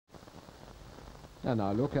And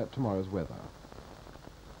now look at tomorrow's weather.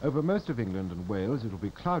 Over most of England and Wales it will be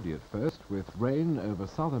cloudy at first, with rain over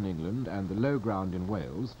southern England and the low ground in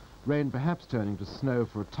Wales, rain perhaps turning to snow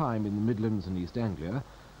for a time in the Midlands and East Anglia,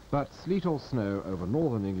 but sleet or snow over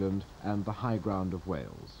northern England and the high ground of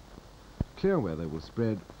Wales. Clear weather will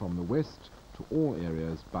spread from the west to all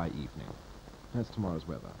areas by evening. That's tomorrow's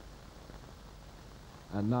weather.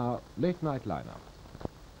 And now, late night lineup.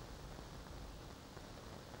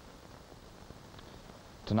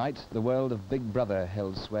 Tonight, the world of Big Brother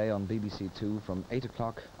held sway on BBC Two from 8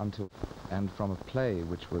 o'clock until... and from a play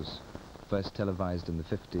which was first televised in the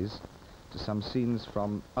 50s to some scenes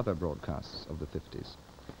from other broadcasts of the 50s.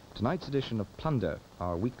 Tonight's edition of Plunder,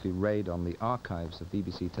 our weekly raid on the archives of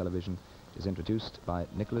BBC television, is introduced by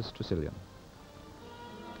Nicholas Tresilian.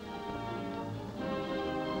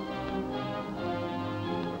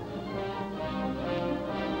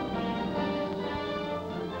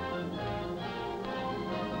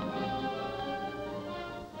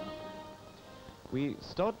 We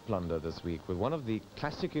start Plunder this week with one of the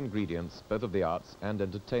classic ingredients, both of the arts and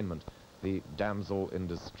entertainment, the damsel in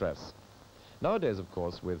distress. Nowadays, of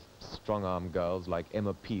course, with strong-arm girls like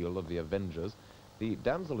Emma Peel of the Avengers, the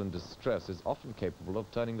damsel in distress is often capable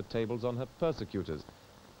of turning the tables on her persecutors.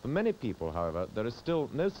 For many people, however, there is still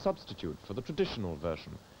no substitute for the traditional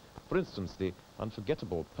version. For instance, the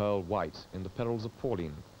unforgettable Pearl White in The Perils of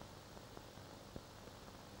Pauline.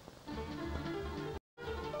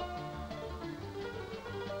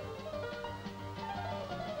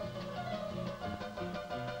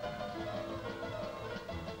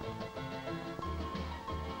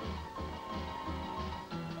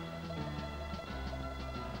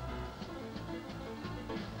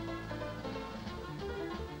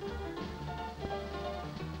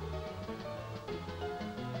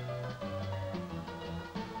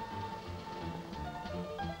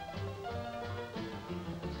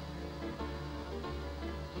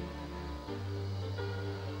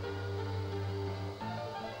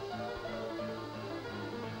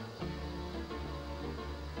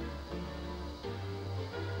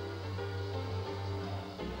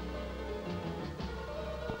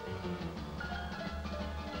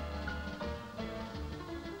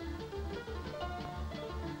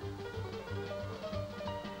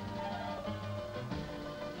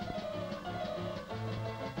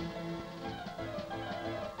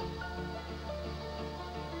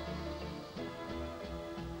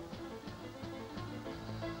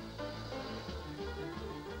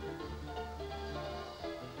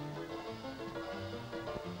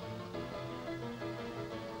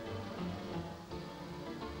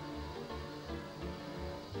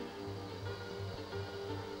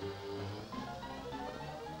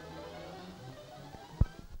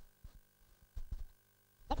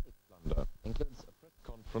 Includes a press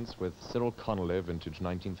conference with Cyril Connolly, vintage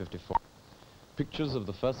 1954, pictures of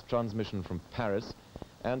the first transmission from Paris,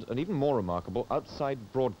 and an even more remarkable outside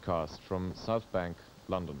broadcast from South Bank,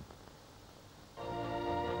 London.